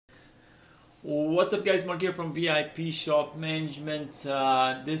What's up, guys? Mark here from VIP Shop Management.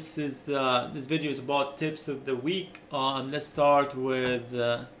 This video is about tips of the week. Let's start with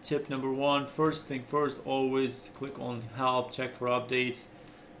tip number one. First thing first, always click on help, check for updates.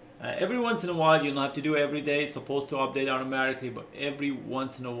 Every once in a while, you don't have to do it every day. It's supposed to update automatically, but every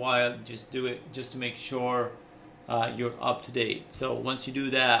once in a while, just do it just to make sure you're up to date. So once you do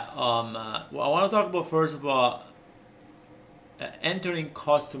that, I want to talk about first about entering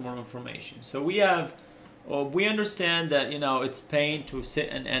customer information. So we understand that it's pain to sit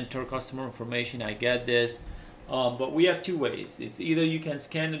and enter customer information. I get this, but we have two ways. It's either you can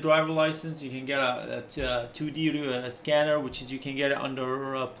scan the driver license, you can get a 2D scanner, which is you can get it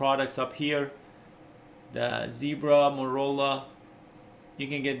under products up here, the Zebra, Motorola. You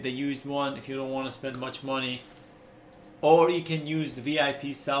can get the used one if you don't want to spend much money, or you can use the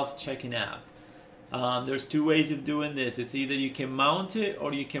VIP self-checking app. There's two ways of doing this. It's either you can mount it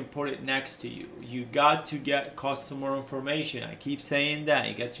or you can put it next to you. You got to get customer information. I keep saying that.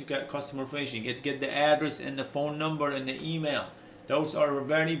 You got to get customer information. You get to get the address and the phone number and the email. Those are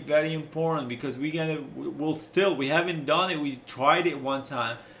very, very important because we haven't done it. We tried it one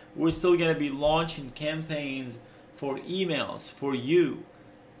time. We're still gonna be launching campaigns for emails for you.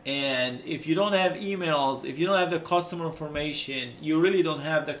 And if you don't have emails, if you don't have the customer information, you really don't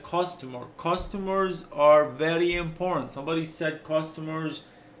have the customer. Customers are very important. Somebody said customers,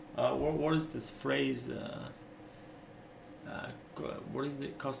 what is this phrase? What is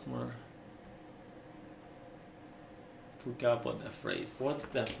it, customer? Forgot about that phrase. What's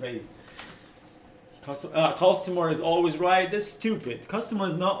that phrase? Customer is always right. That's stupid. Customer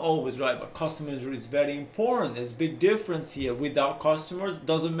is not always right, but customer is very important. There's a big difference here. Without customers,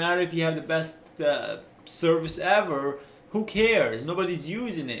 doesn't matter if you have the best service ever. Who cares? Nobody's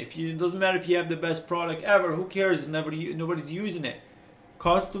using it. It doesn't matter if you have the best product ever. Who cares? Nobody's using it.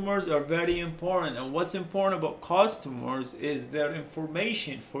 Customers are very important, and what's important about customers is their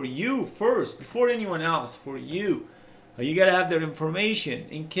information for you first, before anyone else. For you. You gotta have their information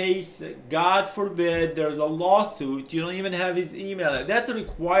in case, God forbid, there's a lawsuit. You don't even have his email. That's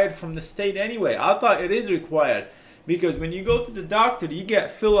required from the state anyway. I thought it is required because when you go to the doctor, you gotta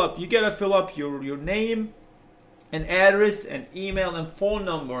fill up your name and address and email and phone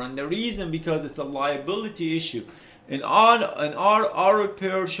number. And the reason, because it's a liability issue. In our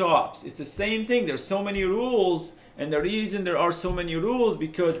repair shops, it's the same thing. There's so many rules, and the reason there are so many rules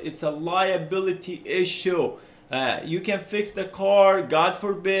because it's a liability issue. You can fix the car, God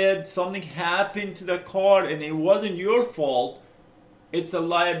forbid something happened to the car and it wasn't your fault. It's a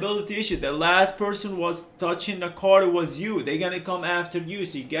liability issue. The last person was touching the car, it was you. They're gonna come after you,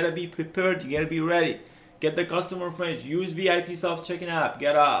 so you gotta be prepared, you gotta be ready. Get the customer information, use VIP self-checking app,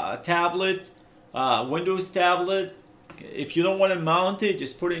 get a tablet, Windows tablet. If you don't want to mount it,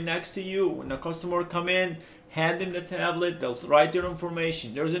 just put it next to you. When the customer come in, hand them the tablet, they'll write their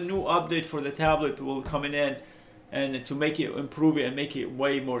information. There's a new update for the tablet that will come in and to make it, improve it and make it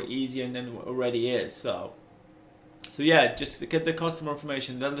way more easier than it already is. So yeah, just get the customer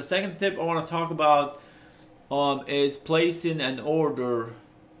information. Then the second tip I want to talk about is placing an order,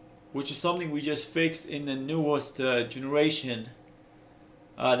 which is something we just fixed in the newest generation.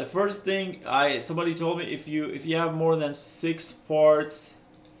 The first thing, somebody told me, if you have more than 6 parts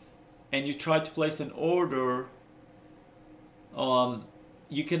and you try to place an order,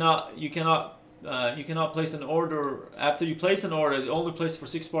 you cannot place an order. After you place an order, it only places for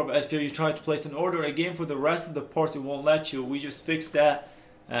 6 parts. But after you try to place an order again for the rest of the parts, it won't let you. We just fixed that.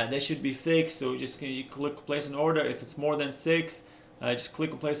 That should be fixed. So you click place an order. If it's more than 6, just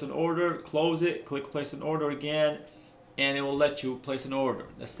click place an order, close it, click place an order again, and it will let you place an order.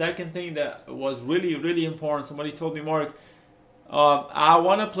 The second thing that was really, really important, somebody told me, Mark, I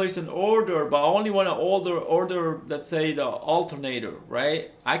want to place an order, but I only want to order, let's say, the alternator,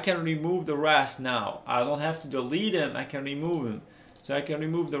 right? I can remove the rest now. I don't have to delete them. I can remove them. So I can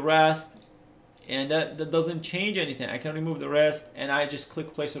remove the rest, and that doesn't change anything. I can remove the rest, and I just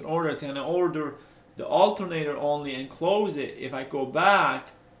click place an order. It's going to order the alternator only and close it. If I go back,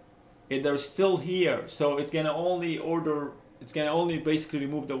 they're still here. So it's going to only order, it's going to only basically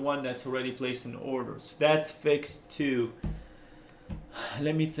remove the one that's already placed in order. So that's fixed too.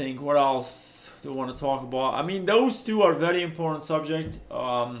 Let me think, what else do I want to talk about? I mean, those two are very important subject.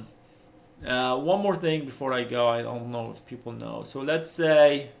 One more thing before I go. I don't know if people know. So let's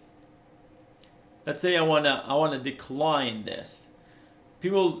say I wanna decline this.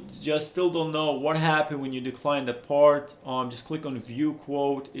 People just still don't know what happened when you decline the part. Just click on view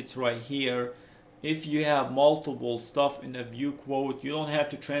quote. It's right here. If you have multiple stuff in the view quote, you don't have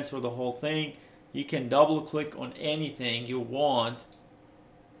to transfer the whole thing. You can double click on anything you want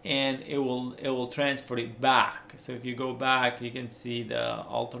and it will transfer it back. So if you go back, you can see the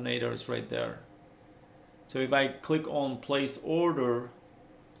alternators right there. So if I click on place order,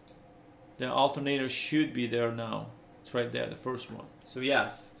 the alternator should be there now. It's right there, the first one. So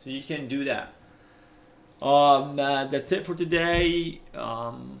yes, so you can do that. That's it for today.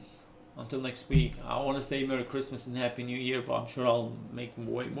 Until next week, I want to say Merry Christmas and Happy New Year, but I'm sure I'll make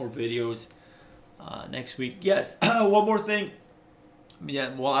way more videos next week. Yes, one more thing.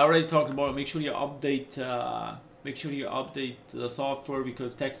 Yeah, well, I already talked about it. Make sure you update. Make sure you update the software,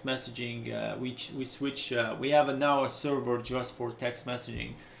 because text messaging, we switch. We have now a server just for text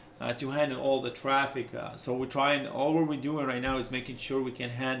messaging to handle all the traffic. So we're trying. All we're doing right now is making sure we can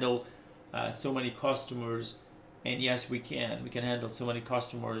handle so many customers. And yes, we can handle so many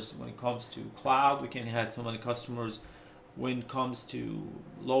customers when it comes to cloud. We can handle so many customers when it comes to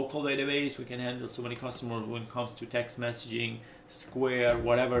local database. We can handle so many customers when it comes to text messaging, Square,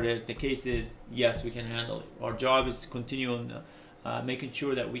 whatever the case is. Yes, we can handle it. Our job is to continue on making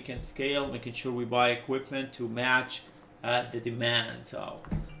sure that we can scale, making sure we buy equipment to match the demand. So,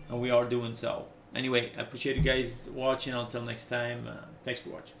 and we are doing so. Anyway, I appreciate you guys watching. Until next time, thanks for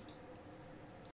watching.